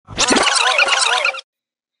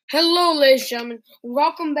Hello, ladies and gentlemen.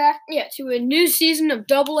 Welcome back to a new season of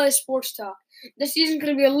Double A Sports Talk. This season's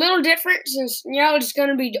going to be a little different since now it's going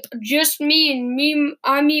to be just me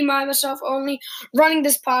and myself only running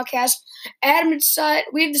this podcast.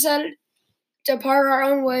 We've decided to part our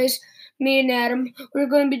own ways, me and Adam. We're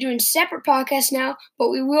going to be doing separate podcasts now, but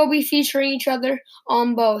we will be featuring each other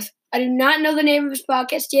on both. I do not know the name of his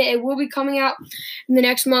podcast yet. It will be coming out in the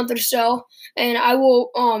next month or so, and I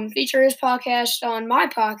will feature his podcast on my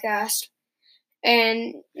podcast.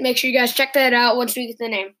 And make sure you guys check that out once we get the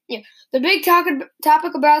name. The big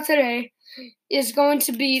topic about today is going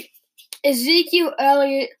to be Ezekiel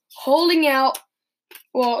Elliott holding out.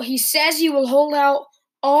 Well, he says he will hold out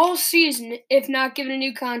all season if not given a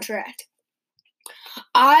new contract.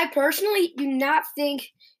 I personally do not think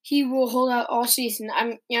he will hold out all season.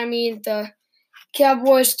 I mean, the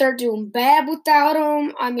Cowboys start doing bad without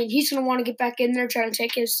him. I mean, he's going to want to get back in there, trying to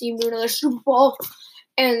take his team to another Super Bowl.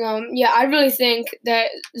 And, I really think that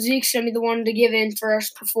Zeke's going to be the one to give in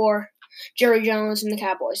first before Jerry Jones and the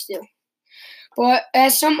Cowboys do. But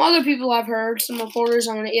as some other people I've heard, some reporters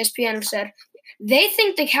on ESPN have said, they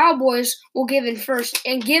think the Cowboys will give in first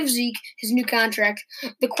and give Zeke his new contract.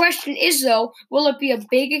 The question is, though, will it be a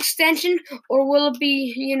big extension or will it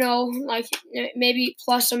be, maybe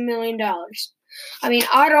plus $1 million? I mean,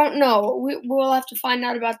 I don't know. We'll have to find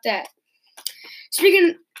out about that.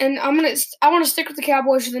 I want to stick with the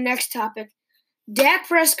Cowboys for the next topic. Dak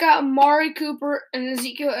Prescott, Amari Cooper, and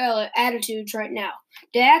Ezekiel Elliott attitudes right now.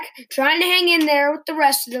 Dak trying to hang in there with the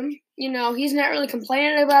rest of them. He's not really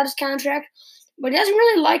complaining about his contract, but he doesn't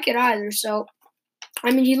really like it either. So,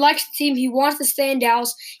 he likes the team. He wants to stay in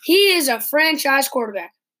Dallas. He is a franchise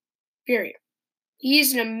quarterback, period.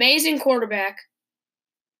 He's an amazing quarterback.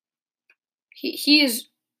 He is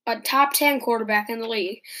a top 10 quarterback in the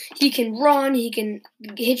league. He can run. He can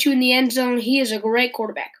hit you in the end zone. He is a great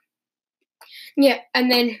quarterback. Yeah, and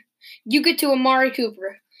then you get to Amari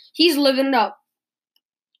Cooper. He's living it up.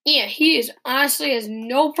 Yeah, he is honestly has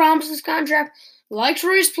no problems with his contract. Likes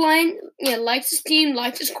where he's playing. Yeah, likes his team.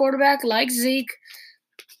 Likes his quarterback. Likes Zeke.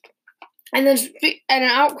 And then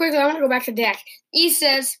I want to go back to Dak. He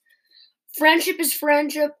says, friendship is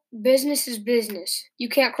friendship. Business is business. You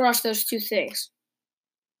can't cross those two things.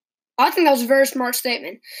 I think that was a very smart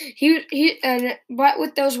statement. But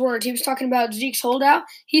with those words, he was talking about Zeke's holdout.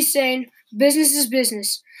 He's saying business is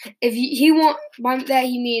business. By that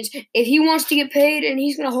he means if he wants to get paid and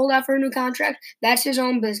he's going to hold out for a new contract, that's his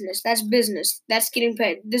own business. That's business. That's getting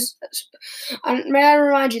paid. May I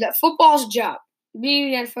remind you that football's a job.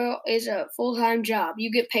 Being in the NFL is a full-time job.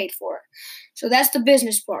 You get paid for it. So that's the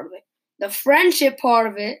business part of it. The friendship part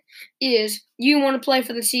of it is you want to play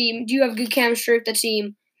for the team. Do you have good chemistry with the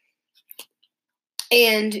team?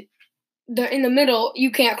 And in the middle,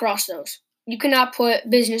 you can't cross those. You cannot put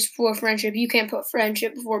business before friendship. You can't put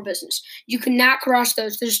friendship before business. You cannot cross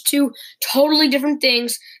those. There's two totally different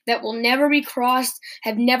things that will never be crossed,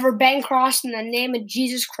 have never been crossed in the name of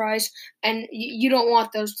Jesus Christ, and you don't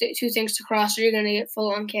want those two things to cross or you're going to get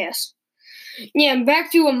full-on chaos. Yeah, and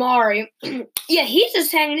back to Amari. Yeah, he's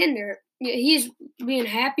just hanging in there. Yeah, he's being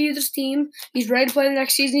happy with his team. He's ready to play the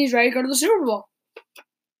next season. He's ready to go to the Super Bowl.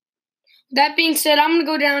 That being said, I'm going to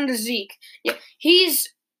go down to Zeke. Yeah,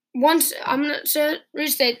 I'm going to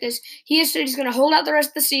restate this. He has said he's going to hold out the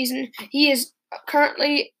rest of the season. He is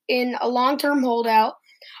currently in a long-term holdout.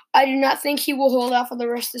 I do not think he will hold out for the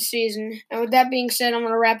rest of the season. And with that being said, I'm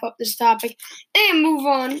going to wrap up this topic and move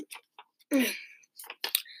on.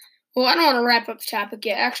 Well, I don't want to wrap up the topic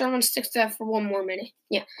yet. Actually, I'm going to stick to that for one more minute.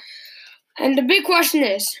 Yeah. And the big question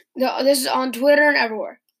is, this is on Twitter and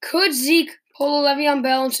everywhere, could Zeke pull a Le'Veon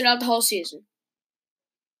Bell and sit out the whole season?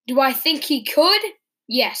 Do I think he could?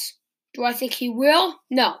 Yes. Do I think he will?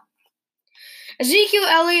 No. Ezekiel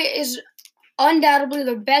Elliott is undoubtedly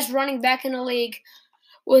the best running back in the league,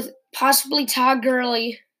 with possibly Todd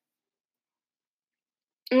Gurley.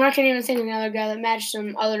 And I can't even think of another guy that matches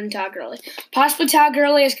him other than Todd Gurley. Possibly Todd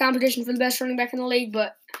Gurley is competition for the best running back in the league,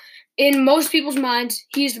 but in most people's minds,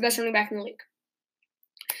 he's the best running back in the league.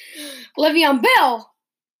 Le'Veon Bell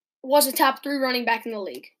was a top 3 running back in the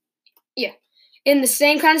league. Yeah. In the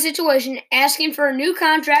same kind of situation, asking for a new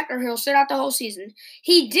contract or he'll sit out the whole season.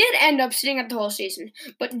 He did end up sitting out the whole season.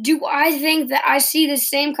 But do I think that I see the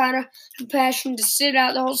same kind of compassion to sit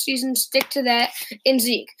out the whole season, stick to that in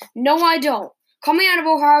Zeke? No, I don't. Coming out of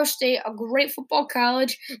Ohio State, a great football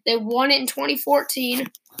college, they won it in 2014.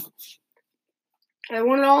 They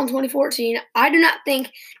won it all in 2014. I do not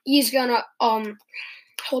think he's going to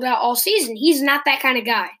hold out all season. He's not that kind of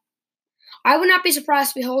guy. I would not be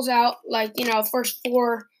surprised if he holds out, first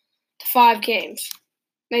 4 to 5 games.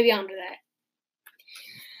 Maybe under that.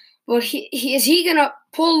 But is he going to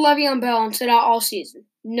pull Le'Veon Bell and sit out all season?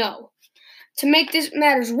 No. To make this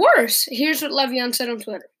matters worse, here's what Le'Veon said on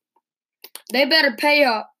Twitter. They better pay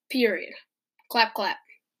up, period. Clap, clap.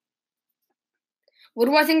 What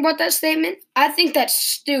do I think about that statement? I think that's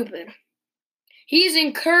stupid. He's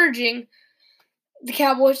encouraging the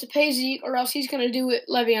Cowboys to pay Zeke, or else he's going to do what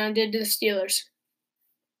Le'Veon did to the Steelers.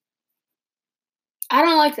 I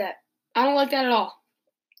don't like that. I don't like that at all.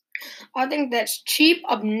 I think that's cheap,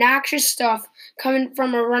 obnoxious stuff coming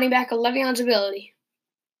from a running back of Le'Veon's ability.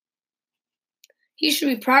 He should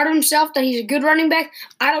be proud of himself that he's a good running back.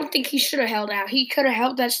 I don't think he should have held out. He could have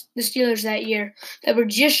helped the Steelers that year. They were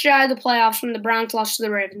just shy of the playoffs when the Browns lost to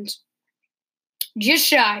the Ravens. Just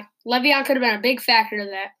shy. Le'Veon could have been a big factor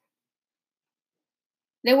to that.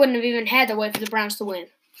 They wouldn't have even had to wait for the Browns to win.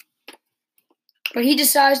 But he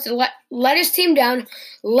decides to let his team down,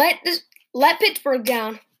 let Pittsburgh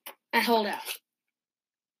down, and hold out.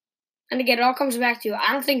 And again, it all comes back to,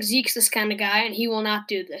 I don't think Zeke's this kind of guy, and he will not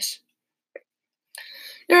do this.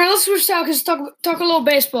 All right, let's switch talk a little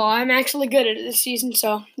baseball. I'm actually good at it this season,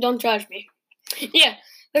 so don't judge me. Yeah,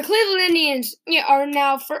 the Cleveland Indians are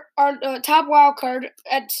now top wild card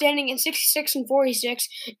standing in 66-46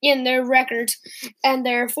 in their records, and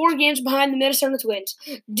they're 4 games behind the Minnesota Twins.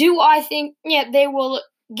 Do I think they will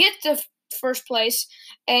get to first place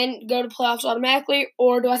and go to playoffs automatically,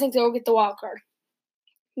 or do I think they'll get the wild card?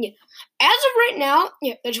 Yeah, as of right now,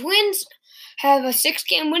 the Twins have a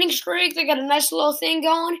 6-game winning streak. They got a nice little thing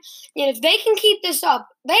going. And if they can keep this up,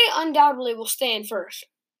 they undoubtedly will stay in first.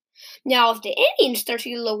 Now, if the Indians start to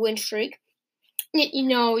get a little win streak,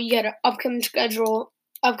 you got an upcoming schedule.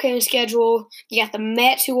 You got the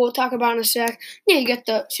Mets, who we'll talk about in a sec. You got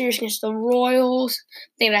the series against the Royals.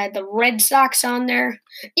 They had the Red Sox on there.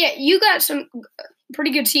 Yeah, you got some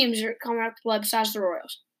pretty good teams that are coming out to play besides the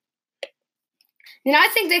Royals. Then I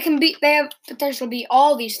think they have potential to beat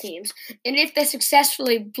all these teams. And if they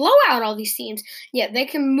successfully blow out all these teams, they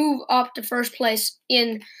can move up to first place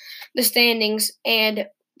in the standings and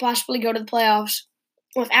possibly go to the playoffs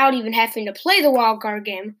without even having to play the wild card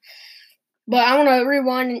game. But I want to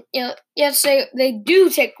rewind and say they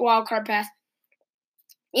do take the wild card path.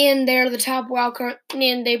 And they're the top wild card,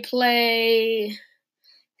 and they play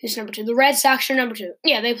who's number 2? The Red Sox are number 2.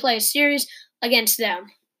 Yeah, they play a series against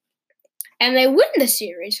them. And they win the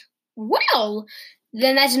series, well,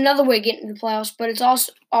 then that's another way of getting to the playoffs, but it's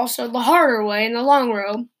also the harder way in the long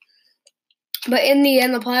road. But in the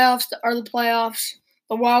end, the playoffs are the playoffs.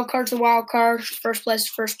 The wild card's the wild card. First place is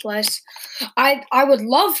first place. I would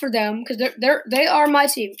love for them, because they are my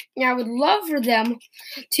team. I would love for them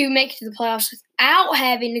to make it to the playoffs without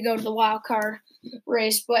having to go to the wild card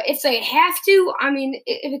race. But if they have to,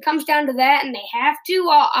 if it comes down to that and they have to,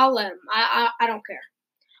 I'll let them. I don't care.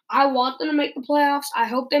 I want them to make the playoffs. I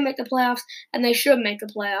hope they make the playoffs, and they should make the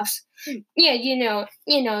playoffs. Yeah,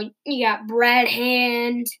 you got Brad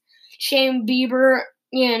Hand, Shane Bieber,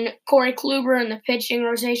 and Corey Kluber in the pitching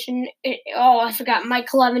rotation. I forgot Mike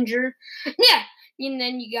Clevenger. Yeah, and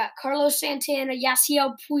then you got Carlos Santana,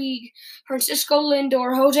 Yasiel Puig, Francisco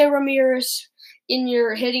Lindor, Jose Ramirez in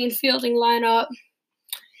your hitting and fielding lineup.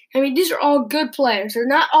 These are all good players. They're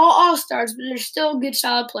not all all-stars, but they're still good,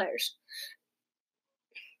 solid players.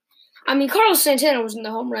 Carlos Santana was in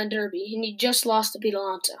the home run derby, and he just lost to Pete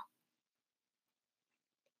Alonso.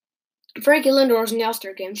 Frankie Lindor was in the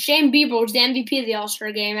All-Star game. Shane Bieber was the MVP of the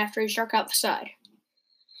All-Star game after he struck out the side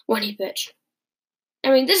when he pitched.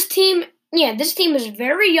 This team is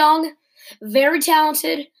very young, very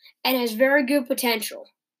talented, and has very good potential.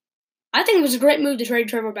 I think it was a great move to trade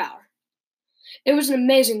Trevor Bauer. It was an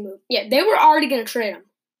amazing move. Yeah, they were already going to trade him.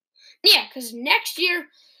 Yeah, because next year,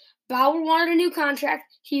 Bauer wanted a new contract.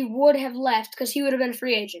 He would have left because he would have been a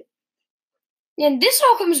free agent. And this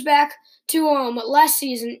all comes back to last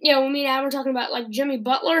season. When me and Adam were talking about Jimmy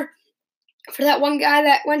Butler, for that one guy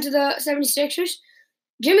that went to the 76ers,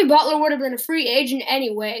 Jimmy Butler would have been a free agent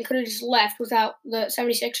anyway and could have just left without the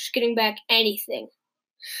 76ers getting back anything.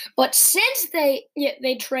 But since they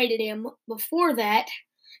traded him before that,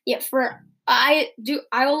 I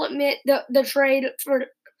will admit the trade for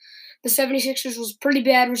the 76ers was a pretty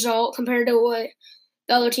bad result compared to what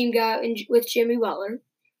the other team got with Jimmy Butler.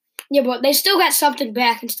 Yeah, but they still got something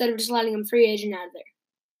back instead of just letting him free agent out of there.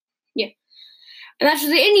 Yeah. And that's what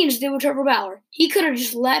the Indians did with Trevor Bauer. He could have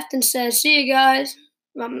just left and said, "See you guys,"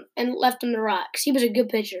 and left him to rot, because he was a good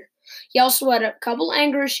pitcher. He also had a couple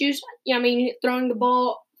anger issues. Throwing the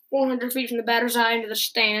ball 400 feet from the batter's eye into the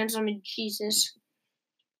stands. Jesus.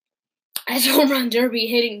 That's home run derby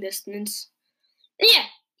hitting distance. Yeah.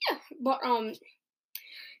 But,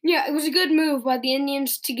 Yeah, it was a good move by the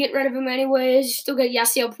Indians to get rid of him anyways. You still get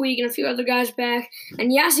Yasiel Puig and a few other guys back.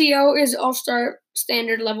 And Yasiel is all-star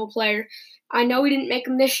standard level player. I know we didn't make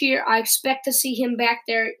him this year. I expect to see him back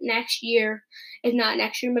there next year. If not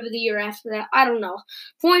next year, maybe the year after that. I don't know.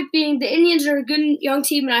 Point being, the Indians are a good young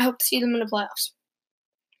team, and I hope to see them in the playoffs.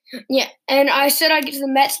 Yeah, and I said I'd get to the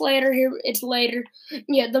Mets later. Here, it's later.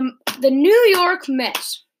 Yeah, the New York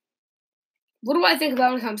Mets. What do I think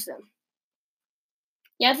about when it comes to them?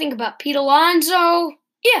 Yeah, I think about Pete Alonso.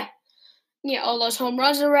 Yeah, all those home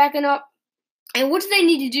runs they're racking up. And what do they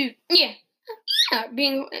need to do? Yeah,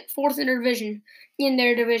 being fourth in their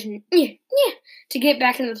division. Yeah, to get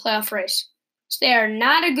back into the playoff race. So they are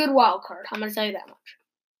not a good wild card. I'm going to tell you that much.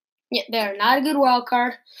 Yeah, they are not a good wild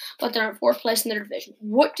card, but they're in fourth place in their division.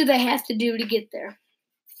 What do they have to do to get there?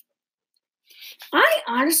 I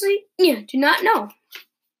honestly, do not know.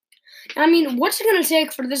 I mean, what's it going to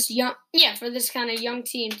take for this kind of young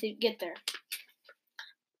team to get there?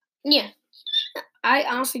 Yeah, I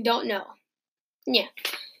honestly don't know. Yeah.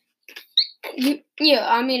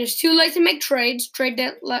 I mean, it's too late to make trades. Trade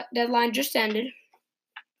deadline just ended.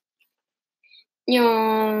 They're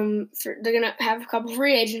going to have a couple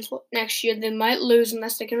free agents next year. They might lose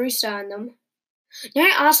unless they can re-sign them. Yeah,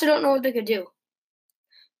 I also don't know what they could do.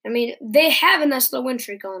 I mean, they have a nice little win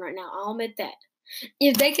streak going right now. I'll admit that.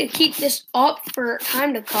 If they could keep this up for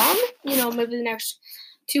time to come, maybe the next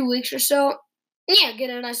 2 weeks or so, get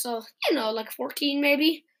a nice little, like 14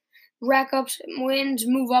 maybe, rack up some wins,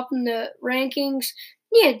 move up in the rankings.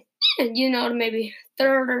 To maybe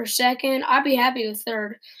third or second. I'd be happy with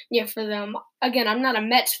third, for them. Again, I'm not a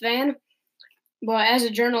Mets fan, but as a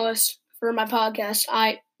journalist for my podcast,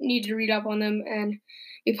 I need to read up on them and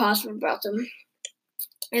be positive about them.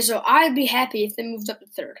 And so I'd be happy if they moved up to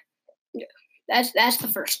third. Yeah, that's the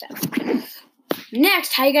first step.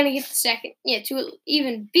 Next, how are you going to get the second? To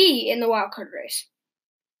even be in the wild card race.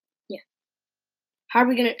 How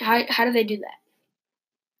do they do that?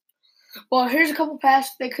 Well, here's a couple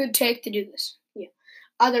paths they could take to do this.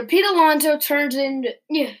 Either Pete Alonso turns into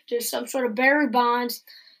just some sort of Barry Bonds,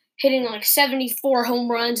 hitting like 74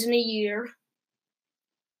 home runs in a year.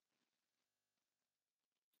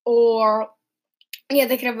 Or they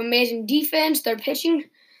could have amazing defense. Their pitching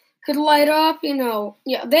could light up.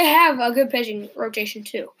 They have a good pitching rotation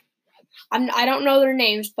too. I don't know their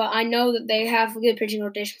names, but I know that they have a good pitching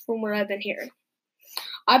rotation from what I've been hearing.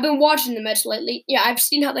 I've been watching the Mets lately. I've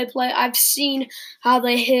seen how they play. I've seen how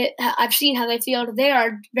they hit. I've seen how they field. They are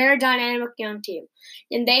a very dynamic young team,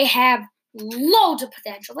 and they have loads of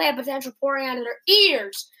potential. They have potential pouring out of their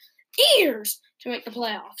ears to make the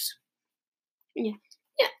playoffs.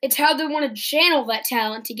 It's how they want to channel that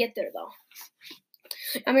talent to get there, though.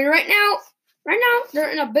 I mean, right now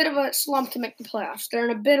they're in a bit of a slump to make the playoffs. They're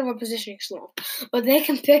in a bit of a positioning slump, but they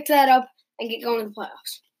can pick that up and get going in the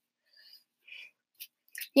playoffs.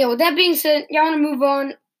 With that being said, y'all want to move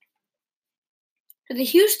on to the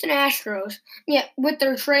Houston Astros. With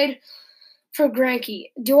their trade for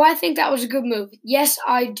Greinke. Do I think that was a good move? Yes,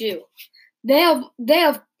 I do. They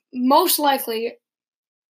have most likely.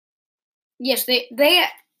 Yes, the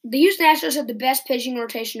Houston Astros have the best pitching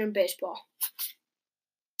rotation in baseball.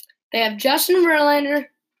 They have Justin Verlander,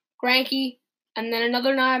 Greinke, and then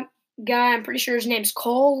another guy. I'm pretty sure his name's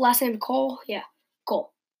Cole. Last name Cole. Yeah,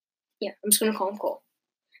 Cole. I'm just gonna call him Cole.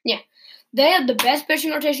 They have the best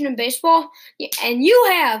pitching rotation in baseball, and you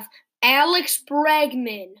have Alex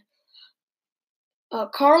Bregman,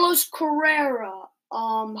 Carlos Correa,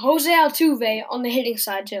 Jose Altuve on the hitting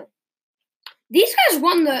side too. These guys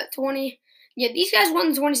won the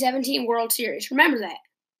 2017 World Series. Remember that.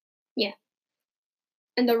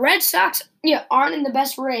 And the Red Sox, aren't in the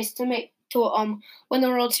best race to win the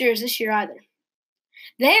World Series this year either.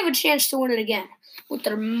 They have a chance to win it again with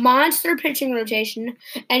their monster pitching rotation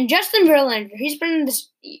and Justin Verlander. He's been in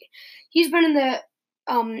the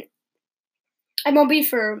MLB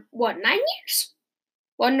for 9 years?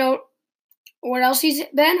 What else he's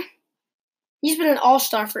been? He's been an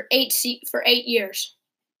All-Star for 8 years.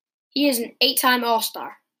 He is an 8-time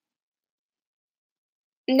All-Star.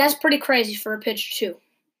 And that's pretty crazy for a pitcher too.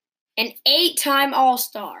 An 8-time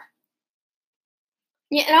All-Star.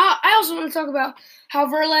 And I also want to talk about how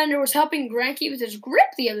Verlander was helping Greinke with his grip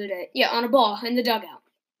the other day. On a ball in the dugout.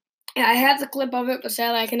 I have the clip of it, but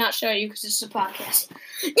sadly I cannot show you because this is a podcast.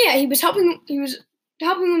 He was helping him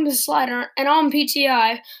with his slider, and on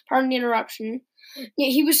PTI, pardon the interruption,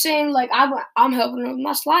 he was saying, like, I'm helping him with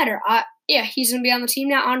my slider. He's going to be on the team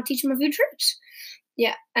now. I want to teach him a few tricks.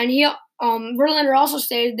 And Verlander also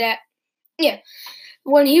stated that,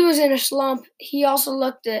 when he was in a slump, he also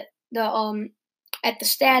looked at the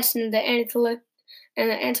stats and the and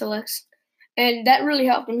the intellects, and that really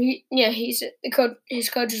helped him. His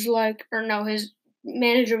coach was like, or no, his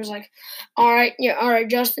manager was like, all right,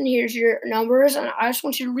 Justin, here's your numbers, and I just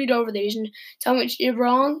want you to read over these and tell me what you did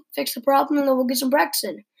wrong, fix the problem, and then we'll get some practice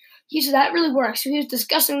in. He said that really works. So he was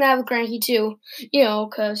discussing that with Greinke too,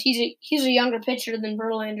 because he's a younger pitcher than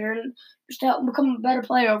Verlander, and just to help him become a better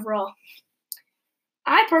player overall.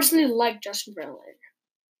 I personally like Justin Verlander.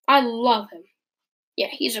 I love him. Yeah,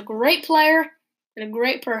 he's a great player and a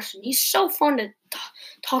great person. He's so fun to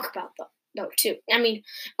talk about, though, too. I mean,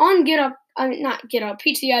 on not Get Up,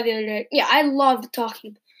 PTI the other day. Yeah, I loved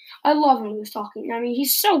talking. I love him when he was talking. I mean,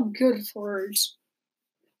 he's so good with words.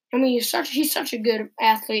 I mean, he's such a good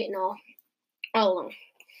athlete and all.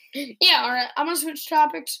 Yeah, all right. I'm gonna switch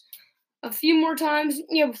topics a few more times.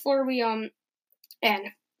 Before we end.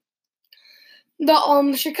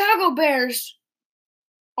 The Chicago Bears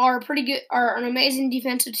are are an amazing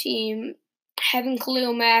defensive team, having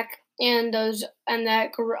Khalil Mack and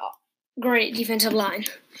that great defensive line.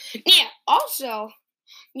 Yeah. Also,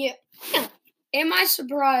 am I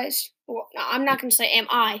surprised? Well, I'm not going to say am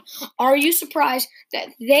I. Are you surprised that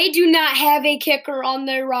they do not have a kicker on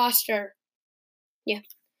their roster? Yeah.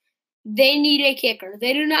 They need a kicker.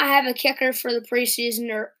 They do not have a kicker for the preseason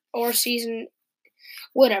or season,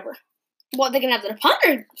 whatever. What, they can have the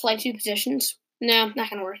punter play 2 positions? No, not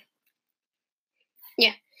going to work.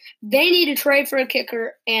 Yeah. They need to trade for a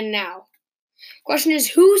kicker, and now. Question is,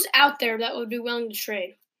 who's out there that would be willing to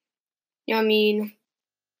trade? I mean,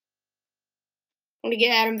 want to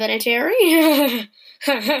get Adam Vinatieri?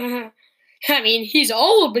 I mean, he's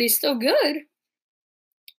old, but he's still good.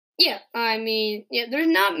 Yeah, I mean, there's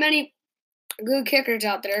not many good kickers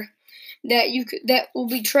out there that will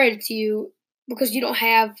be traded to you because you don't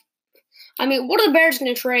have. I mean, what are the Bears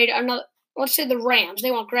going to trade? Let's say the Rams.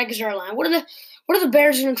 They want Greg Zuerlein. What are the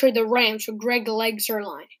Bears going to trade the Rams for Greg the Leg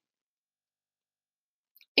Zuerlein?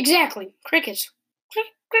 Exactly, crickets.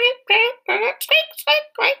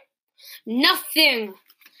 Nothing.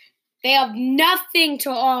 They have nothing to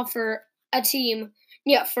offer a team,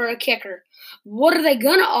 for a kicker. What are they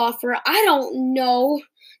gonna offer? I don't know.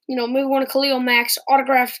 Maybe one of Khalil Mack's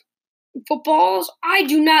autographed footballs. I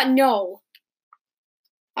do not know.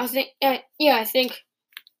 I think, I think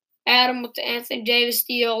Adam with the Anthony Davis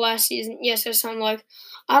deal last season. Said something like,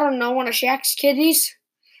 I don't know, one of Shaq's kidneys.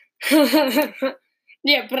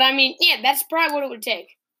 Yeah, but I mean, that's probably what it would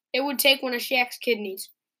take. It would take one of Shaq's kidneys.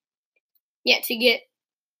 To get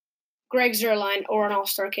Greg Zuerlein or an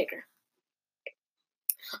all-star kicker.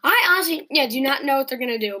 I honestly, do not know what they're going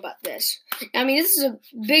to do about this. I mean, this is a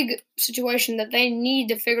big situation that they need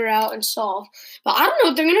to figure out and solve. But I don't know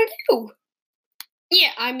what they're going to do.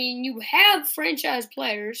 I mean, you have franchise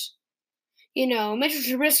players. Mitchell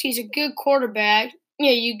Trubisky's a good quarterback.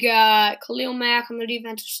 You got Khalil Mack on the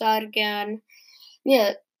defensive side again.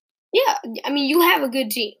 I mean, you have a good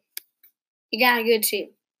team. You got a good team.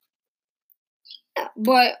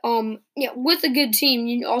 But with a good team,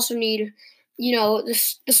 you also need, the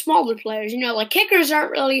smaller players. Like kickers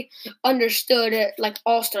aren't really understood at like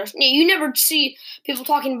all-stars. You never see people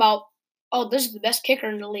talking about, oh, this is the best kicker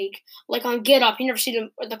in the league. Like on Get Up, you never see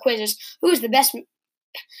the quizzes. Who is the best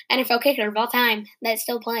NFL kicker of all time that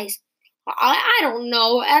still plays? I don't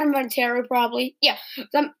know. Adam Vinatieri probably.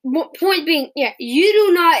 The point being, you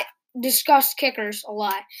do not discuss kickers a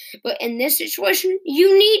lot. But in this situation,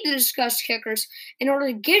 you need to discuss kickers in order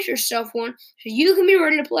to get yourself one so you can be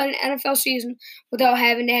ready to play an NFL season without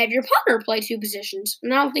having to have your punter play 2 positions.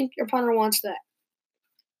 And I don't think your punter wants that.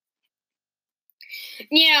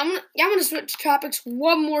 I'm gonna switch topics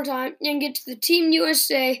one more time and get to the Team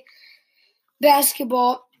USA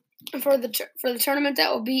basketball for the tournament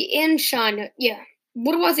that will be in China.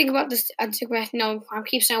 What do I think about this? I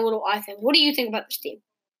keep saying what do I think. What do you think about this team?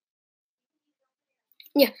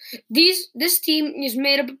 This team is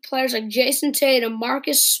made up of players like Jason Tatum,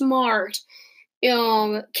 Marcus Smart,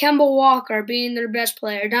 Kemba Walker being their best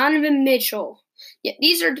player, Donovan Mitchell.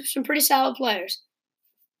 These are some pretty solid players.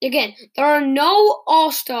 Again, there are no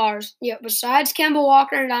all-stars besides Kemba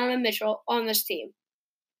Walker and Donovan Mitchell on this team.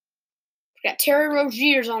 We got Terry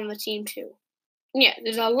Rozier's on the team too.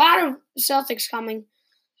 There's a lot of Celtics coming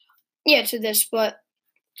to this,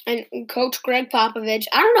 and Coach Greg Popovich,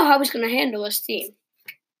 I don't know how he's going to handle this team.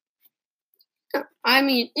 I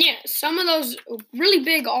mean, some of those really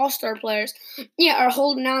big all-star players, are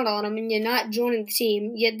holding out on him and not joining the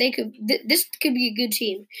team. This could be a good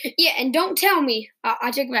team. And don't tell me,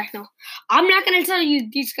 I take it back now. I'm not going to tell you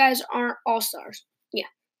these guys aren't all-stars.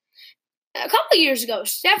 A couple of years ago,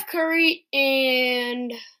 Steph Curry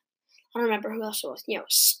and I don't remember who else it was.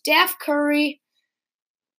 Steph Curry.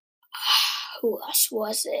 who else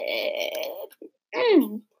was it?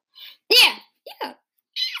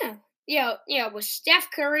 Yeah, it was Steph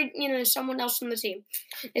Curry, someone else on the team.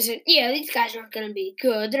 They said, these guys aren't going to be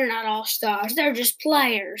good. They're not all-stars. They're just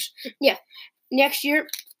players. Yeah, next year,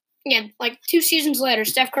 like 2 seasons later,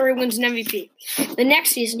 Steph Curry wins an MVP. The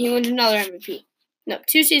next season, he wins another MVP. No,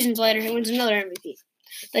 2 seasons later, he wins another MVP.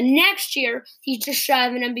 The next year, he's just shy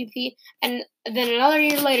of an MVP, and then another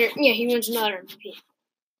year later, he wins another MVP.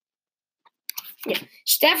 Yeah,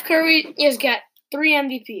 Steph Curry has got 3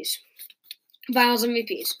 MVPs, Finals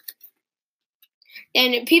MVPs.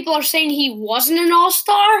 And people are saying he wasn't an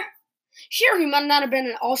all-star. Sure, he might not have been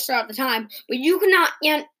an all-star at the time, but you cannot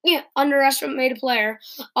underestimate a player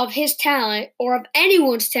of his talent or of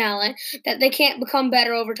anyone's talent that they can't become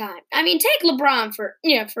better over time. I mean, take LeBron for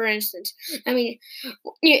instance. I mean,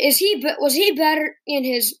 was he better in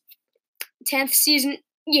his 10th season?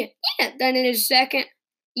 Than in his second.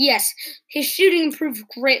 Yes, his shooting improved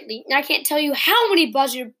greatly. And I can't tell you how many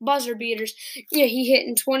buzzer beaters he hit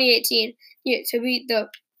in 2018 to beat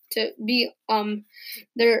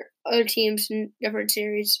their other teams in different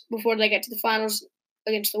series before they got to the finals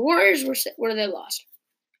against the Warriors where they lost.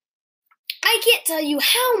 I can't tell you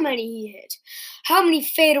how many he hit, how many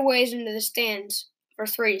fadeaways into the stands for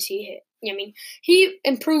threes he hit. I mean, he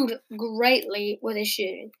improved greatly with his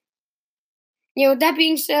shooting. With that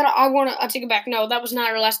being said, I take it back. No, that was not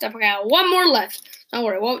our last step. I got one more left. Don't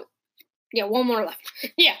worry. One more left.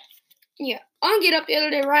 On Get Up the other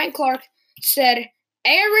day, Ryan Clark said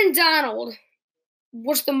Aaron Donald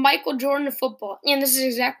was the Michael Jordan of football. And this is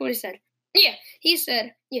exactly what he said. He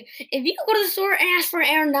said, if you go to the store and ask for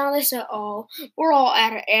Aaron Donald, they say, oh, we're all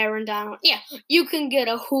out of Aaron Donald. You can get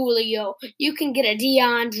a Julio. You can get a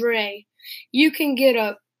DeAndre. You can get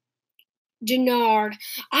a Jannard.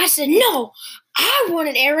 I said, no, I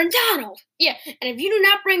wanted Aaron Donald. And if you do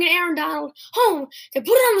not bring an Aaron Donald home to put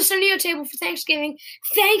it on the Sunday table for Thanksgiving,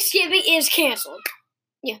 Thanksgiving is canceled.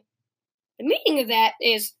 The meaning of that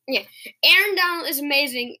is, Aaron Donald is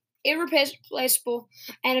amazing, irreplaceable,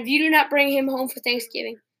 and if you do not bring him home for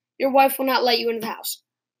Thanksgiving, your wife will not let you in the house.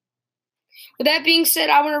 With that being said,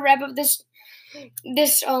 I want to wrap up this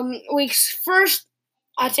week's first,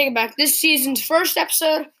 I take it back, this season's first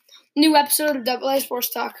episode. New episode of AA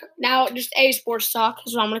Sports Talk. Now just A Sports Talk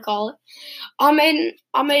is what I'm going to call it. I'm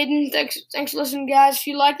Aiden. Thanks for listening, guys. If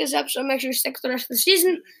you like this episode, make sure you stick with the rest of the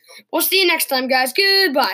season. We'll see you next time, guys. Goodbye.